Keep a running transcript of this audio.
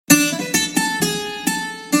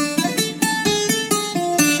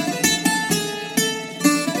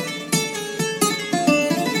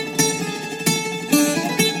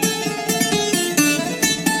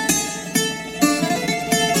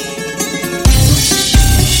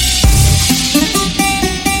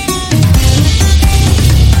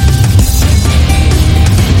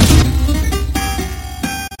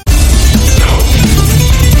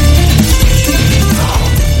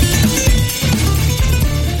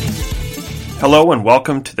Hello and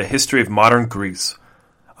welcome to the History of Modern Greece.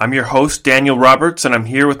 I'm your host, Daniel Roberts, and I'm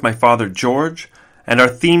here with my father, George, and our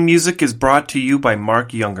theme music is brought to you by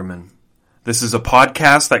Mark Youngerman. This is a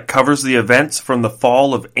podcast that covers the events from the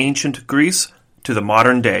fall of ancient Greece to the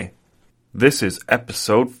modern day. This is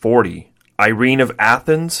episode 40, Irene of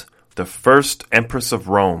Athens, the first Empress of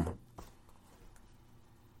Rome.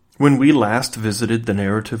 When we last visited the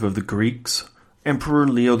narrative of the Greeks, Emperor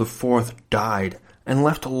Leo IV died and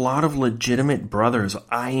left a lot of legitimate brothers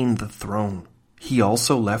eyeing the throne. He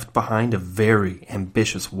also left behind a very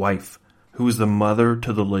ambitious wife, who was the mother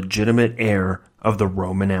to the legitimate heir of the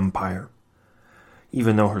Roman Empire,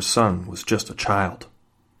 even though her son was just a child.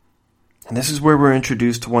 And this is where we're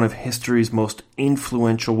introduced to one of history's most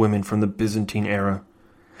influential women from the Byzantine era.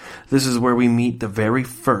 This is where we meet the very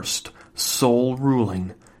first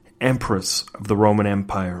sole-ruling Empress of the Roman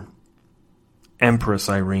Empire, Empress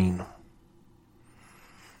Irene.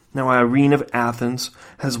 Now, Irene of Athens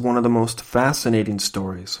has one of the most fascinating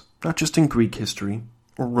stories, not just in Greek history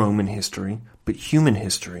or Roman history, but human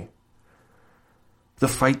history. The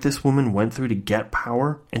fight this woman went through to get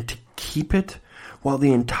power and to keep it while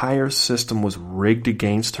the entire system was rigged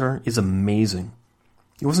against her is amazing.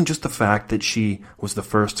 It wasn't just the fact that she was the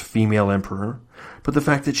first female emperor, but the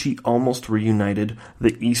fact that she almost reunited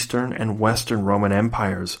the Eastern and Western Roman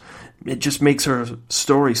empires. It just makes her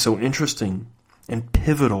story so interesting and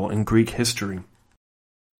pivotal in Greek history.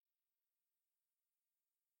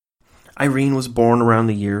 Irene was born around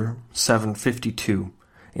the year 752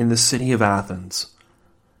 in the city of Athens.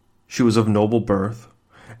 She was of noble birth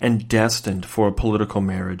and destined for a political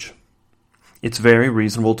marriage. It's very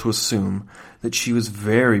reasonable to assume that she was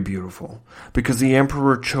very beautiful because the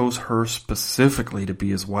emperor chose her specifically to be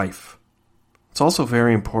his wife. It's also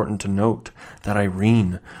very important to note that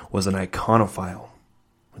Irene was an iconophile,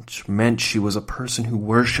 which meant she was a person who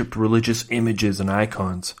worshipped religious images and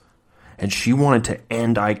icons, and she wanted to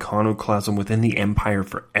end iconoclasm within the empire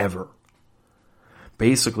forever.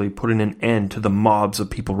 Basically putting an end to the mobs of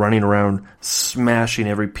people running around smashing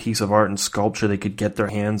every piece of art and sculpture they could get their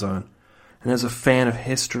hands on. And as a fan of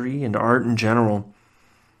history and art in general,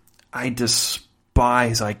 I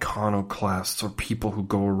despise iconoclasts or people who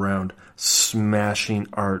go around smashing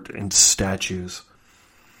art and statues.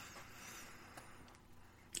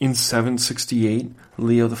 In 768,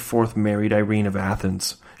 Leo IV married Irene of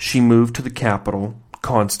Athens. She moved to the capital,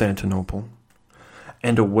 Constantinople,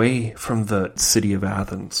 and away from the city of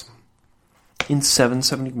Athens. In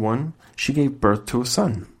 771, she gave birth to a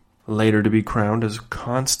son, later to be crowned as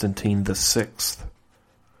Constantine VI.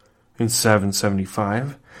 In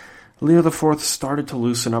 775, Leo IV started to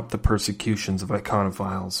loosen up the persecutions of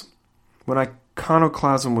iconophiles. When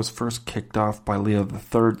iconoclasm was first kicked off by Leo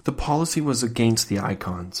III, the policy was against the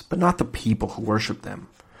icons, but not the people who worshipped them.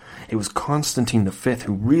 It was Constantine V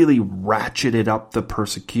who really ratcheted up the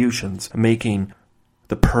persecutions, making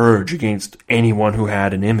the purge against anyone who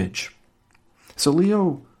had an image. So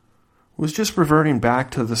Leo was just reverting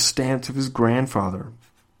back to the stance of his grandfather,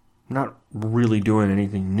 not really doing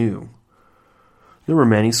anything new. There were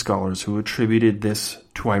many scholars who attributed this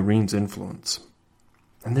to Irene's influence,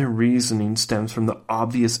 and their reasoning stems from the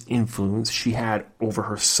obvious influence she had over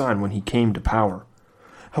her son when he came to power.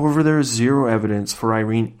 However, there is zero evidence for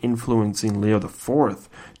Irene influencing Leo IV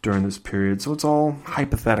during this period, so it's all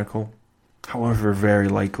hypothetical, however very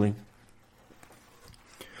likely.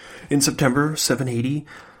 In September 780,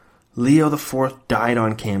 Leo IV died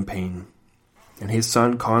on campaign, and his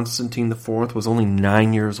son Constantine IV was only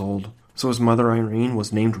 9 years old, so his mother Irene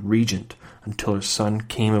was named regent until her son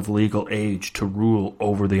came of legal age to rule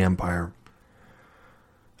over the empire.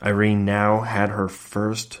 Irene now had her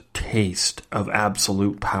first taste of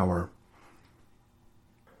absolute power.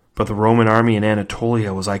 But the Roman army in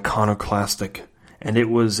Anatolia was iconoclastic, and it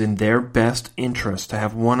was in their best interest to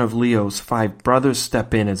have one of Leo's 5 brothers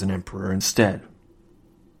step in as an emperor instead.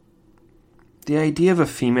 The idea of a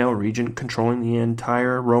female regent controlling the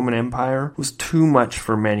entire Roman Empire was too much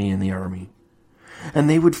for many in the army, and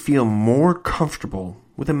they would feel more comfortable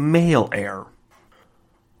with a male heir.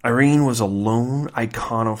 Irene was a lone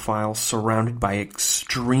iconophile surrounded by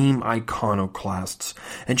extreme iconoclasts,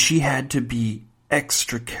 and she had to be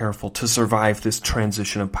extra careful to survive this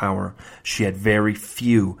transition of power. She had very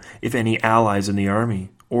few, if any, allies in the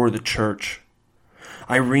army or the church.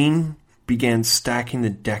 Irene began stacking the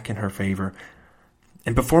deck in her favor,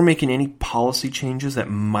 and before making any policy changes that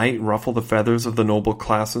might ruffle the feathers of the noble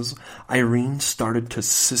classes, Irene started to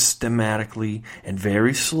systematically and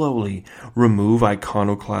very slowly remove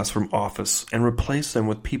iconoclasts from office and replace them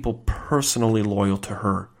with people personally loyal to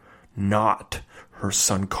her, not her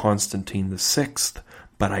son Constantine VI,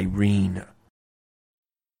 but Irene.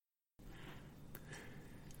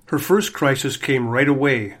 Her first crisis came right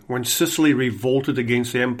away when Sicily revolted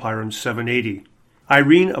against the empire in 780.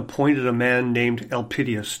 Irene appointed a man named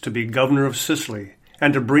Elpidius to be governor of Sicily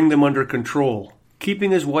and to bring them under control,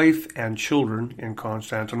 keeping his wife and children in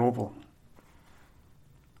Constantinople.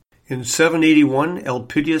 In 781,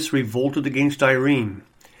 Elpidius revolted against Irene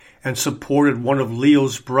and supported one of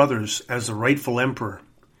Leo's brothers as the rightful emperor.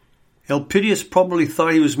 Elpidius probably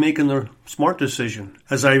thought he was making the smart decision,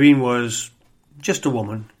 as Irene was just a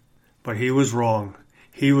woman. But he was wrong.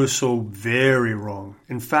 He was so very wrong.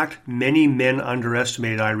 In fact, many men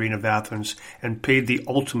underestimated Irene of Athens and paid the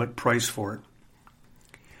ultimate price for it.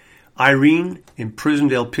 Irene imprisoned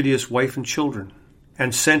Elpidius' wife and children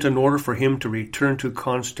and sent an order for him to return to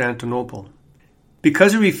Constantinople.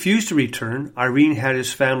 Because he refused to return, Irene had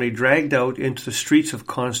his family dragged out into the streets of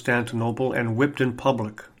Constantinople and whipped in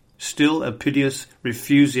public. Still, Elpidius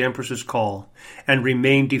refused the empress's call and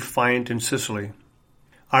remained defiant in Sicily.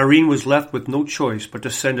 Irene was left with no choice but to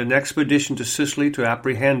send an expedition to Sicily to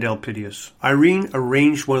apprehend Elpidius. Irene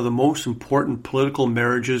arranged one of the most important political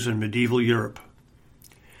marriages in medieval Europe.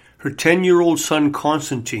 Her 10-year-old son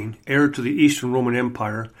Constantine, heir to the Eastern Roman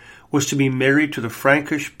Empire, was to be married to the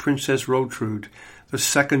Frankish Princess Rotrud, the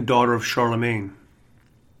second daughter of Charlemagne.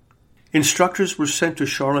 Instructors were sent to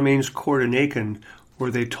Charlemagne's court in Aachen,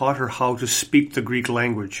 where they taught her how to speak the Greek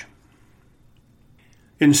language.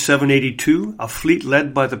 In 782, a fleet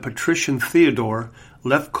led by the patrician Theodore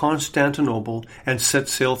left Constantinople and set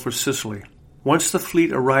sail for Sicily. Once the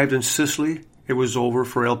fleet arrived in Sicily, it was over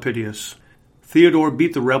for Elpidius. Theodore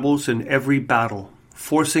beat the rebels in every battle,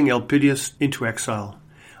 forcing Elpidius into exile.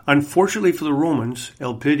 Unfortunately for the Romans,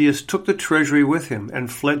 Elpidius took the treasury with him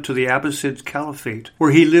and fled to the Abbasid Caliphate,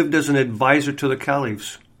 where he lived as an advisor to the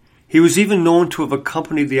caliphs. He was even known to have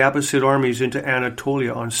accompanied the Abbasid armies into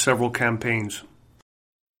Anatolia on several campaigns.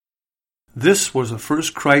 This was the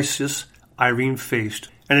first crisis Irene faced,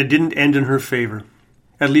 and it didn't end in her favor,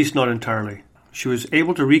 at least not entirely. She was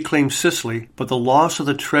able to reclaim Sicily, but the loss of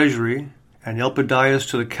the treasury and Elpidius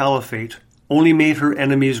to the caliphate only made her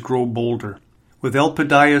enemies grow bolder. With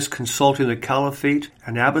Elpidius consulting the caliphate,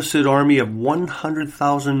 an Abbasid army of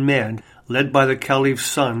 100,000 men, led by the caliph's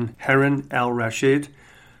son, Harun al-Rashid,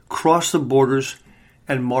 crossed the borders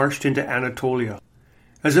and marched into Anatolia.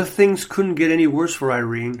 As if things couldn't get any worse for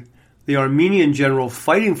Irene, the Armenian general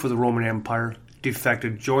fighting for the Roman Empire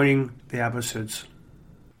defected, joining the Abbasids.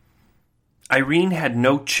 Irene had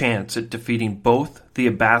no chance at defeating both the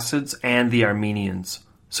Abbasids and the Armenians,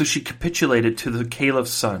 so she capitulated to the caliph's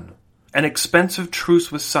son. An expensive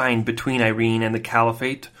truce was signed between Irene and the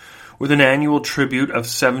caliphate, with an annual tribute of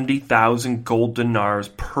 70,000 gold dinars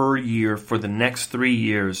per year for the next 3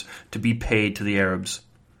 years to be paid to the Arabs.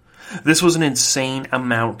 This was an insane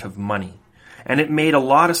amount of money, and it made a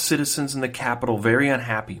lot of citizens in the capital very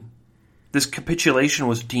unhappy. This capitulation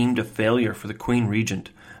was deemed a failure for the Queen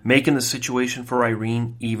Regent, making the situation for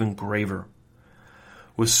Irene even graver.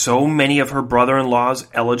 With so many of her brother-in-laws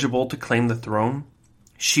eligible to claim the throne,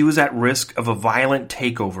 she was at risk of a violent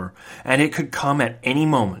takeover, and it could come at any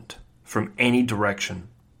moment, from any direction.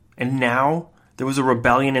 And now there was a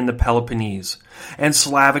rebellion in the Peloponnese, and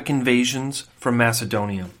Slavic invasions from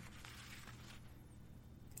Macedonia.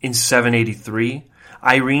 In 783,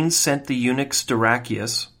 Irene sent the eunuch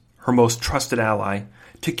Stauracius, her most trusted ally,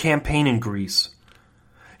 to campaign in Greece.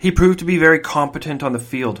 He proved to be very competent on the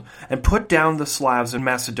field and put down the Slavs in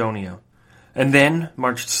Macedonia, and then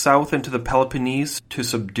marched south into the Peloponnese to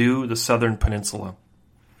subdue the southern peninsula,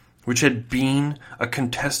 which had been a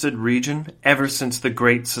contested region ever since the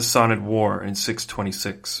Great Sassanid War in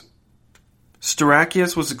 626.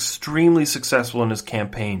 Stauracius was extremely successful in his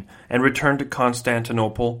campaign and returned to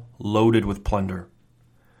Constantinople loaded with plunder.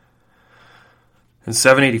 In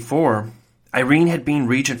 784, Irene had been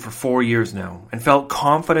regent for 4 years now and felt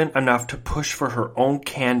confident enough to push for her own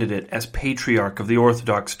candidate as patriarch of the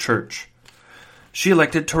Orthodox Church. She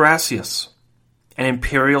elected Tarasius, an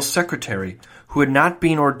imperial secretary who had not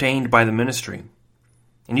been ordained by the ministry.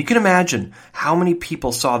 And you can imagine how many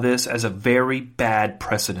people saw this as a very bad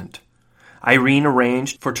precedent. Irene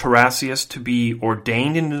arranged for Tarasius to be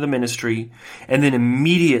ordained into the ministry and then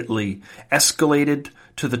immediately escalated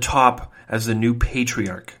to the top as the new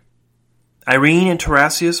patriarch. Irene and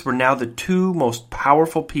Tarasius were now the two most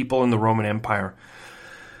powerful people in the Roman Empire,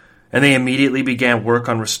 and they immediately began work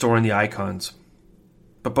on restoring the icons.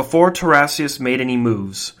 But before Tarasius made any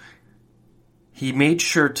moves, he made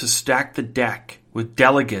sure to stack the deck with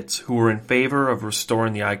delegates who were in favor of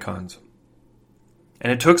restoring the icons.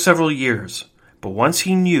 And it took several years, but once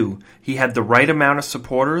he knew he had the right amount of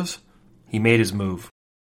supporters, he made his move.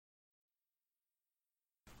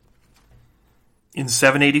 In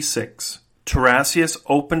 786, Tarasius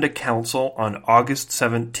opened a council on August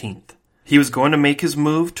 17th. He was going to make his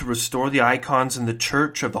move to restore the icons in the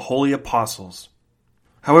Church of the Holy Apostles.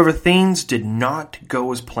 However, things did not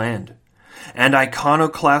go as planned, and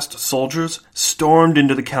iconoclast soldiers stormed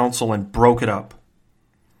into the council and broke it up.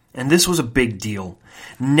 And this was a big deal.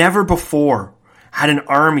 Never before had an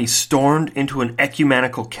army stormed into an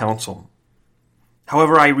ecumenical council.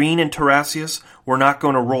 However, Irene and Tarasius were not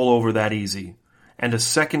going to roll over that easy, and a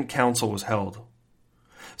second council was held.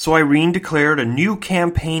 So Irene declared a new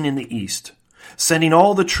campaign in the east, sending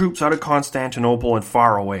all the troops out of Constantinople and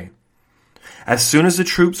far away. As soon as the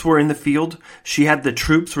troops were in the field, she had the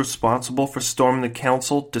troops responsible for storming the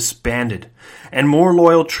council disbanded, and more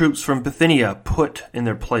loyal troops from Bithynia put in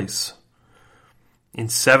their place. In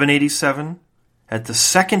 787, at the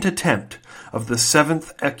second attempt of the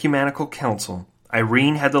Seventh Ecumenical Council,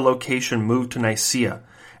 Irene had the location moved to Nicaea,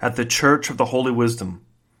 at the Church of the Holy Wisdom.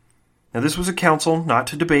 Now this was a council not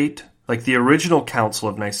to debate, like the original Council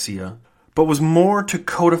of Nicaea, but was more to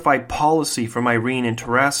codify policy from Irene and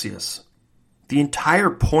Tarasius. The entire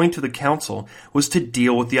point of the council was to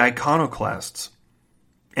deal with the iconoclasts,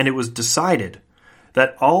 and it was decided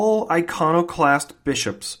that all iconoclast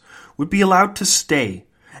bishops would be allowed to stay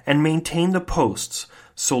and maintain the posts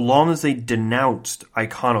so long as they denounced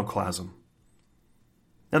iconoclasm.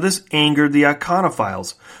 Now this angered the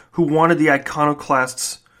iconophiles, who wanted the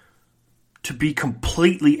iconoclasts to be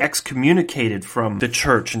completely excommunicated from the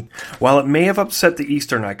church. And while it may have upset the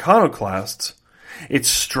Eastern iconoclasts, it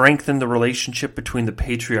strengthened the relationship between the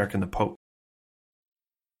Patriarch and the Pope.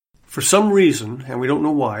 For some reason, and we don't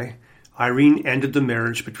know why, Irene ended the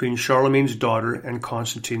marriage between Charlemagne's daughter and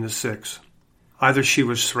Constantine VI. Either she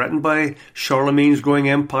was threatened by Charlemagne's growing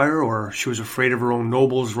empire, or she was afraid of her own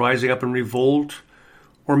nobles rising up in revolt,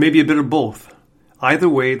 or maybe a bit of both. Either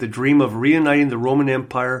way, the dream of reuniting the Roman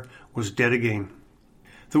Empire was dead again.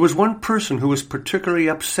 There was one person who was particularly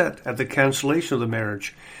upset at the cancellation of the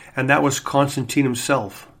marriage, and that was Constantine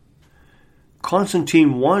himself.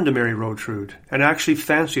 Constantine wanted to marry Rotrud, and actually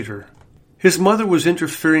fancied her. His mother was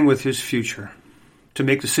interfering with his future. To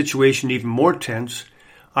make the situation even more tense,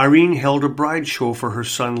 Irene held a bride show for her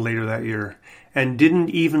son later that year, and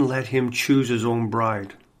didn't even let him choose his own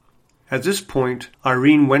bride. At this point,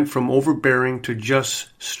 Irene went from overbearing to just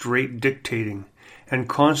straight dictating, and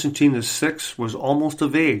Constantine VI was almost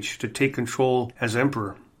of age to take control as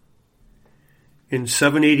emperor. In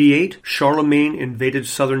 788, Charlemagne invaded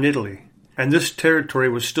southern Italy, and this territory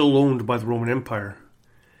was still owned by the Roman Empire.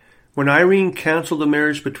 When Irene cancelled the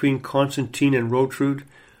marriage between Constantine and Rotrud,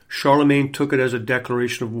 Charlemagne took it as a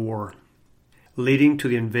declaration of war, leading to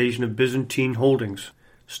the invasion of Byzantine holdings,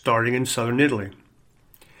 starting in southern Italy.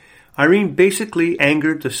 Irene basically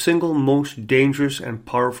angered the single most dangerous and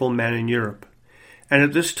powerful man in Europe, and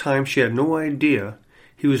at this time she had no idea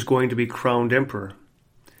he was going to be crowned emperor.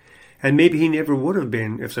 And maybe he never would have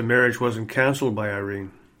been if the marriage wasn't cancelled by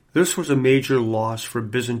Irene. This was a major loss for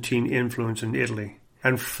Byzantine influence in Italy,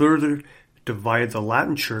 and further divided the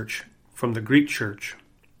Latin Church from the Greek Church.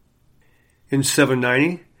 In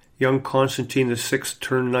 790, young Constantine VI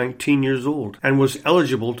turned 19 years old and was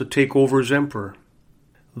eligible to take over as emperor.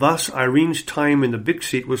 Thus, Irene's time in the big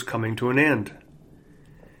seat was coming to an end.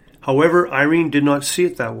 However, Irene did not see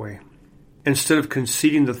it that way. Instead of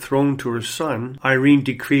conceding the throne to her son, Irene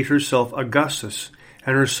decreed herself Augustus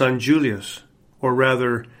and her son Julius. Or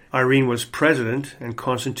rather, Irene was president and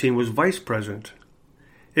Constantine was vice president.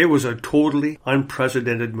 It was a totally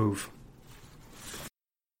unprecedented move.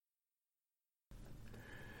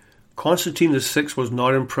 Constantine VI was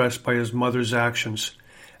not impressed by his mother's actions,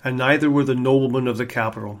 and neither were the noblemen of the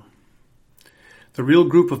capital. The real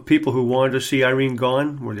group of people who wanted to see Irene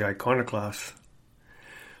gone were the iconoclasts.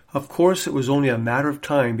 Of course, it was only a matter of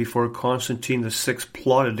time before Constantine VI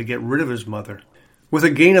plotted to get rid of his mother. With a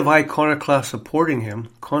gain of iconoclasts supporting him,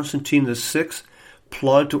 Constantine VI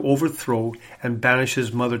plotted to overthrow and banish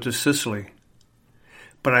his mother to Sicily.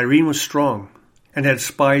 But Irene was strong and had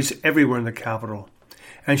spies everywhere in the capital,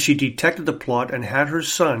 and she detected the plot and had her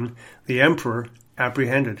son, the emperor,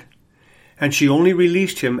 apprehended. And she only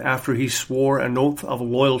released him after he swore an oath of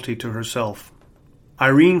loyalty to herself.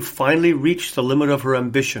 Irene finally reached the limit of her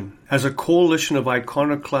ambition, as a coalition of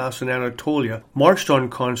iconoclasts in Anatolia marched on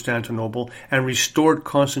Constantinople and restored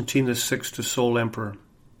Constantine VI to sole emperor.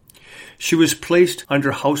 She was placed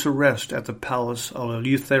under house arrest at the palace of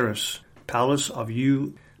Eleutherus,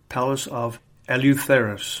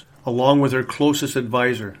 along with her closest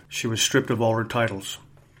advisor. She was stripped of all her titles.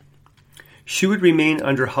 She would remain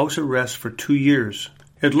under house arrest for 2 years.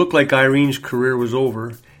 It looked like Irene's career was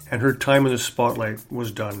over, and her time in the spotlight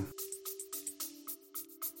was done.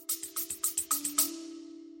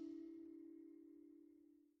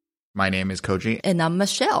 My name is Koji. And I'm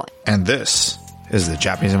Michelle. And this is the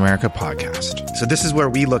Japanese America Podcast. So this is where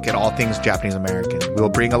we look at all things Japanese American. We will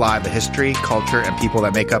bring alive the history, culture, and people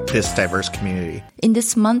that make up this diverse community. In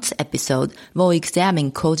this month's episode, we'll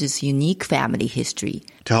examine Koji's unique family history.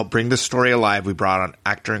 To help bring this story alive, we brought on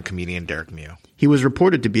actor and comedian Derek Mew. He was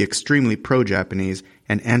reported to be extremely pro-Japanese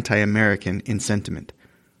and anti-American in sentiment.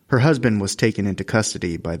 Her husband was taken into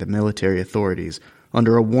custody by the military authorities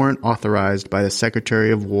under a warrant authorized by the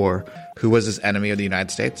Secretary of War. Who was this enemy of the United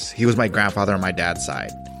States? He was my grandfather on my dad's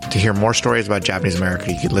side. To hear more stories about Japanese America,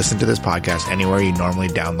 you can listen to this podcast anywhere you normally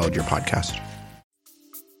download your podcast.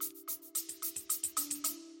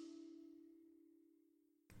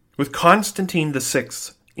 With Constantine VI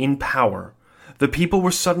in power, the people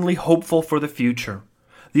were suddenly hopeful for the future.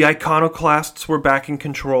 The iconoclasts were back in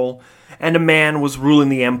control, and a man was ruling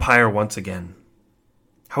the empire once again.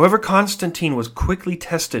 However, Constantine was quickly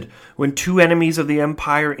tested when two enemies of the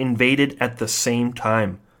empire invaded at the same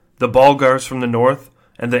time, the Bulgars from the north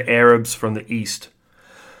and the Arabs from the east.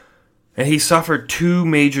 And he suffered two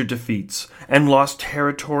major defeats and lost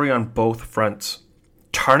territory on both fronts,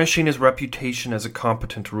 tarnishing his reputation as a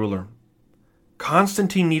competent ruler.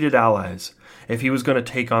 Constantine needed allies if he was going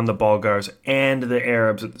to take on the Bulgars and the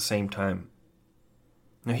Arabs at the same time.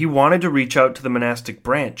 Now, he wanted to reach out to the monastic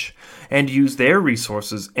branch and use their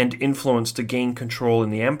resources and influence to gain control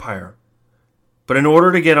in the empire. But in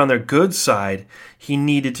order to get on their good side, he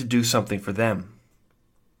needed to do something for them.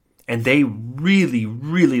 And they really,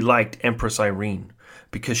 really liked Empress Irene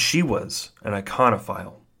because she was an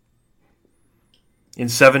iconophile. In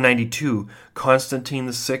 792,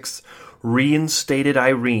 Constantine VI reinstated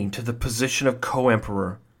Irene to the position of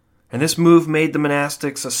co-emperor. And this move made the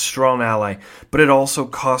monastics a strong ally, but it also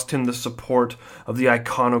cost him the support of the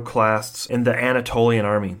iconoclasts in the Anatolian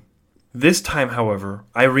army. This time, however,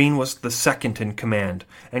 Irene was the second in command,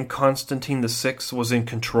 and Constantine VI was in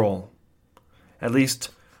control. At least,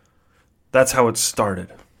 that's how it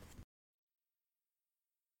started.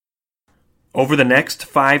 Over the next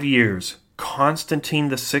 5 years, Constantine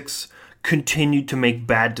VI continued to make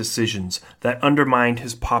bad decisions that undermined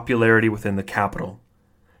his popularity within the capital.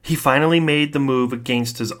 He finally made the move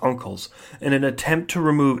against his uncles in an attempt to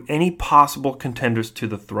remove any possible contenders to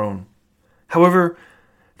the throne. However,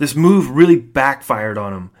 this move really backfired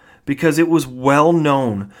on him because it was well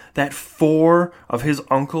known that 4 of his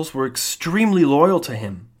uncles were extremely loyal to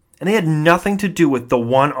him, and they had nothing to do with the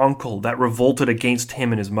one uncle that revolted against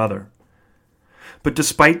him and his mother. But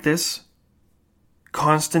despite this,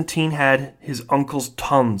 Constantine had his uncles'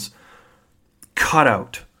 tongues cut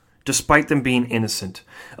out, despite them being innocent,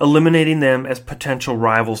 eliminating them as potential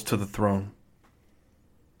rivals to the throne.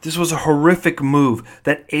 This was a horrific move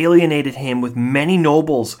that alienated him with many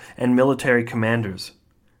nobles and military commanders.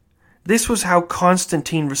 This was how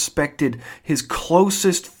Constantine respected his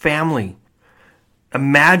closest family.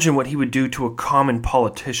 Imagine what he would do to a common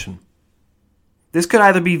politician. This could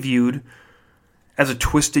either be viewed as a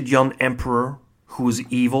twisted young emperor who was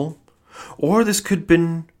evil, or this could have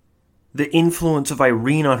been the influence of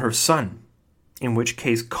Irene on her son, in which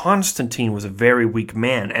case Constantine was a very weak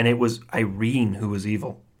man, and it was Irene who was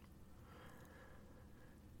evil.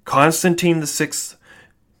 Constantine VI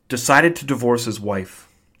decided to divorce his wife.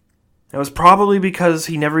 It was probably because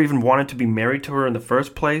he never even wanted to be married to her in the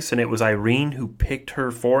first place, and it was Irene who picked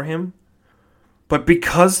her for him. But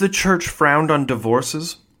because the church frowned on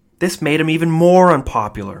divorces, this made him even more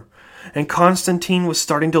unpopular. And Constantine was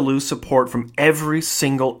starting to lose support from every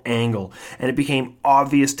single angle, and it became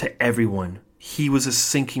obvious to everyone he was a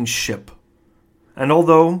sinking ship. And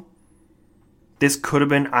although this could have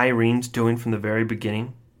been Irene's doing from the very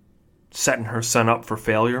beginning, setting her son up for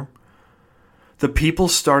failure, the people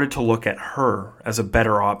started to look at her as a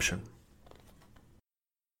better option.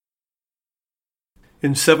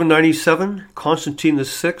 In 797, Constantine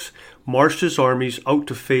VI marched his armies out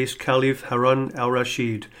to face Caliph Harun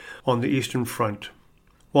al-Rashid on the Eastern Front.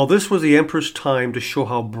 While this was the emperor's time to show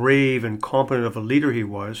how brave and competent of a leader he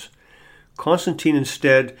was, Constantine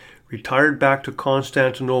instead retired back to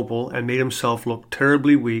Constantinople and made himself look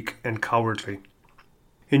terribly weak and cowardly.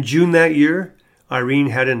 In June that year, Irene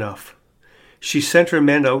had enough. She sent her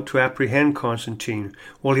men out to apprehend Constantine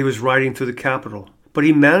while he was riding through the capital, but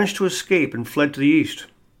he managed to escape and fled to the east.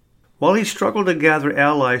 While he struggled to gather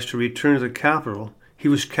allies to return to the capital, he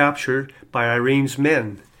was captured by Irene's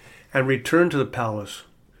men and returned to the palace.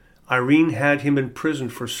 Irene had him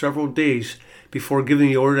imprisoned for several days before giving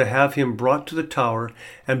the order to have him brought to the tower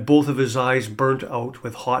and both of his eyes burnt out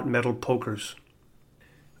with hot metal pokers.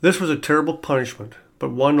 This was a terrible punishment, but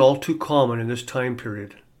one all too common in this time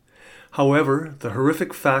period. However, the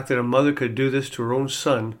horrific fact that a mother could do this to her own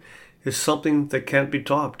son is something that can't be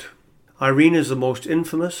topped. Irene is the most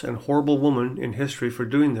infamous and horrible woman in history for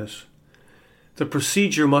doing this. The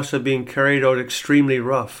procedure must have been carried out extremely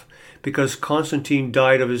rough, because Constantine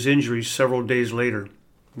died of his injuries several days later.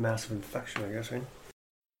 Massive infection, I guess, eh?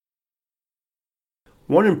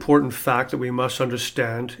 One important fact that we must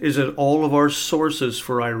understand is that all of our sources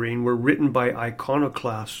for Irene were written by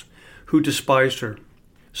iconoclasts who despised her.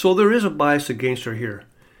 So there is a bias against her here.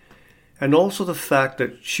 And also the fact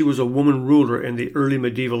that she was a woman ruler in the early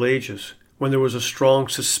medieval ages, when there was a strong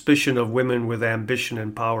suspicion of women with ambition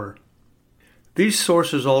and power. These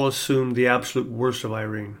sources all assume the absolute worst of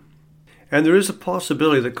Irene. And there is a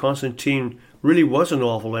possibility that Constantine really was an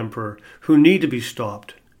awful emperor who needed to be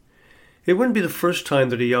stopped. It wouldn't be the first time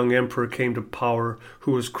that a young emperor came to power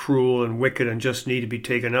who was cruel and wicked and just needed to be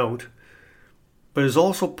taken out. But it is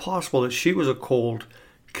also possible that she was a cold,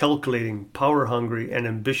 calculating, power-hungry, and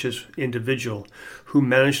ambitious individual who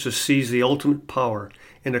managed to seize the ultimate power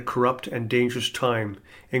in a corrupt and dangerous time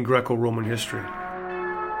in Greco-Roman history.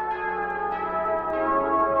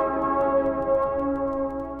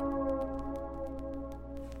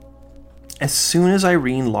 As soon as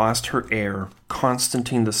Irene lost her heir,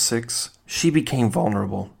 Constantine VI, she became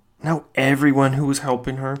vulnerable. Now everyone who was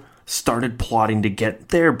helping her started plotting to get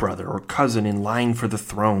their brother or cousin in line for the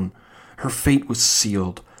throne. Her fate was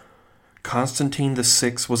sealed. Constantine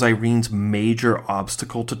VI was Irene's major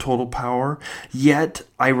obstacle to total power, yet,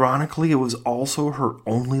 ironically, it was also her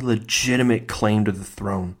only legitimate claim to the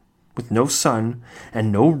throne. With no son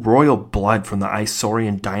and no royal blood from the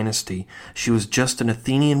Isaurian dynasty, she was just an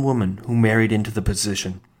Athenian woman who married into the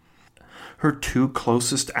position. Her two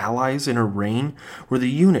closest allies in her reign were the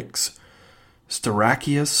eunuchs,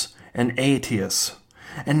 Stauracius and Aetius,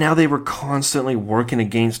 and now they were constantly working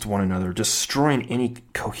against one another, destroying any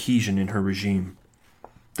cohesion in her regime.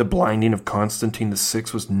 The blinding of Constantine VI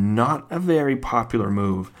was not a very popular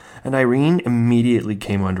move, and Irene immediately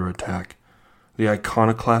came under attack. The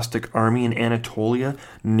iconoclastic army in Anatolia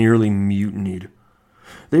nearly mutinied.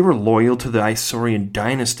 They were loyal to the Isaurian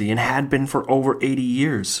dynasty and had been for over 80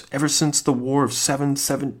 years, ever since the War of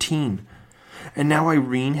 717. And now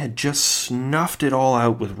Irene had just snuffed it all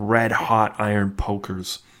out with red-hot iron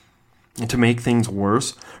pokers. And to make things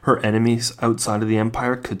worse, her enemies outside of the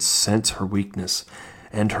empire could sense her weakness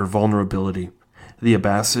and her vulnerability. The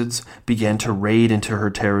Abbasids began to raid into her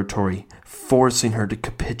territory, forcing her to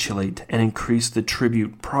capitulate and increase the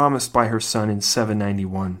tribute promised by her son in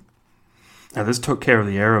 791. Now this took care of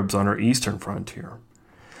the Arabs on her eastern frontier.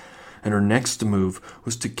 And her next move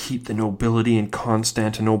was to keep the nobility in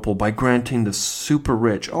Constantinople by granting the super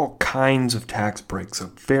rich all kinds of tax breaks. A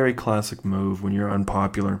very classic move when you're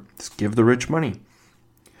unpopular. Just give the rich money.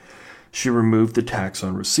 She removed the tax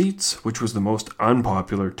on receipts, which was the most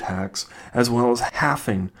unpopular tax, as well as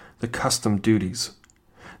halving the custom duties.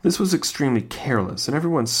 This was extremely careless, and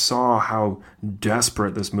everyone saw how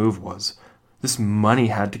desperate this move was. This money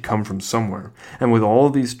had to come from somewhere, and with all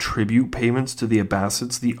of these tribute payments to the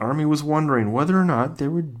Abbasids, the army was wondering whether or not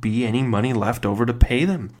there would be any money left over to pay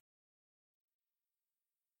them.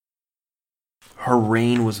 Her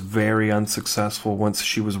reign was very unsuccessful once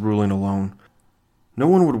she was ruling alone. No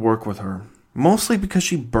one would work with her, mostly because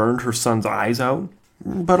she burned her son's eyes out,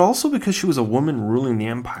 but also because she was a woman ruling the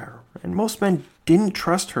empire, and most men didn't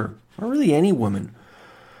trust her, or really any woman.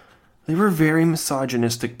 They were very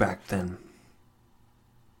misogynistic back then.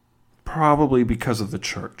 Probably because of the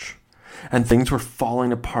church, and things were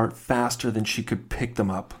falling apart faster than she could pick them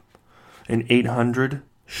up. In 800,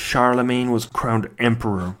 Charlemagne was crowned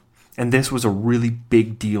emperor, and this was a really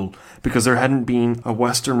big deal because there hadn't been a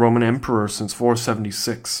Western Roman emperor since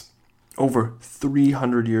 476, over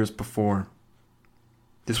 300 years before.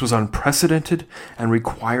 This was unprecedented and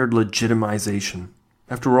required legitimization.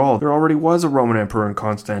 After all, there already was a Roman emperor in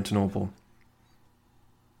Constantinople.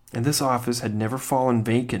 And this office had never fallen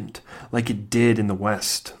vacant like it did in the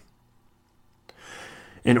West.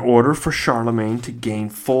 In order for Charlemagne to gain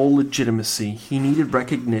full legitimacy, he needed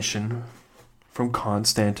recognition from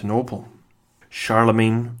Constantinople.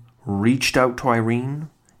 Charlemagne reached out to Irene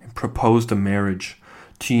and proposed a marriage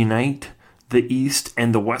to unite the East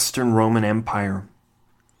and the Western Roman Empire.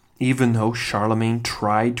 Even though Charlemagne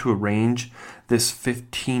tried to arrange this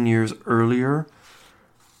 15 years earlier,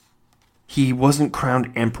 he wasn't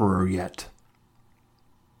crowned emperor yet.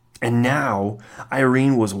 And now,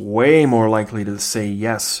 Irene was way more likely to say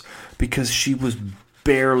yes because she was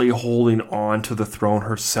barely holding on to the throne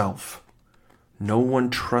herself. No one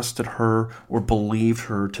trusted her or believed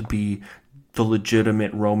her to be the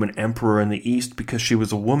legitimate Roman emperor in the East because she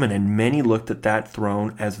was a woman, and many looked at that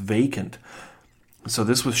throne as vacant. So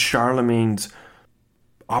this was Charlemagne's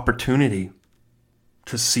opportunity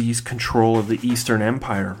to seize control of the Eastern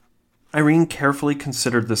Empire. Irene carefully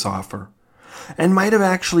considered this offer, and might have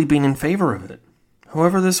actually been in favor of it.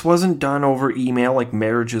 However, this wasn't done over email like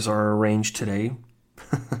marriages are arranged today.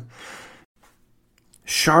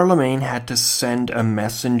 Charlemagne had to send a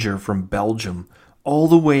messenger from Belgium all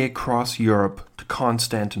the way across Europe to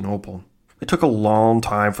Constantinople. It took a long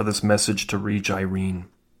time for this message to reach Irene.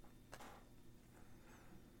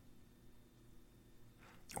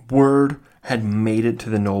 Word had made it to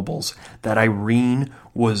the nobles that Irene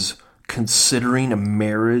was considering a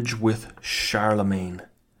marriage with Charlemagne,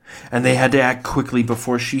 and they had to act quickly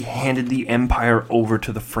before she handed the empire over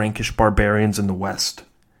to the Frankish barbarians in the west.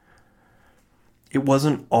 It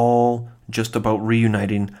wasn't all just about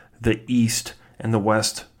reuniting the east and the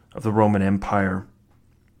west of the Roman Empire.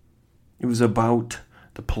 It was about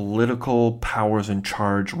the political powers in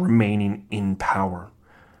charge remaining in power.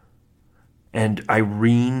 And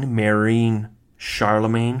Irene marrying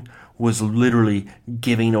Charlemagne was literally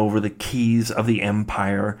giving over the keys of the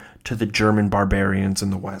empire to the German barbarians in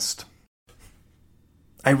the west.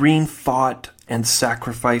 Irene fought and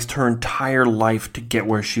sacrificed her entire life to get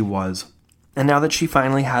where she was. And now that she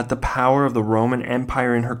finally had the power of the Roman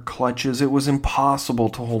Empire in her clutches, it was impossible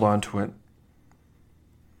to hold on to it.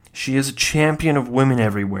 She is a champion of women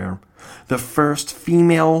everywhere, the first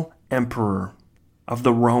female emperor of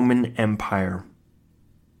the Roman Empire.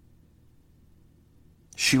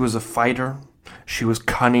 She was a fighter, she was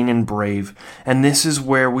cunning and brave, and this is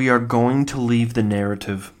where we are going to leave the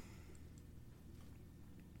narrative.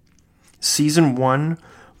 Season 1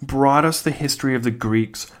 brought us the history of the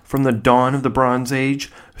Greeks from the dawn of the Bronze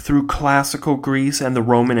Age through classical Greece and the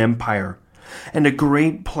Roman Empire. And a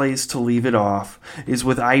great place to leave it off is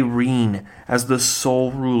with Irene as the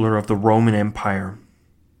sole ruler of the Roman Empire,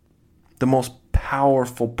 the most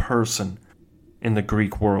powerful person in the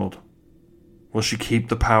Greek world. Will she keep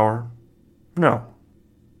the power? No.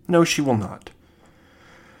 No, she will not.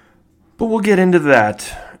 But we'll get into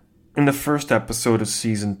that in the first episode of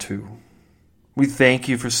Season 2. We thank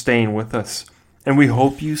you for staying with us, and we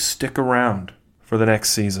hope you stick around for the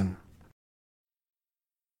next season.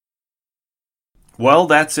 Well,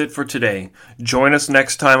 that's it for today. Join us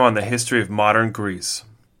next time on the history of modern Greece.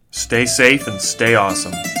 Stay safe and stay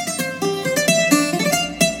awesome.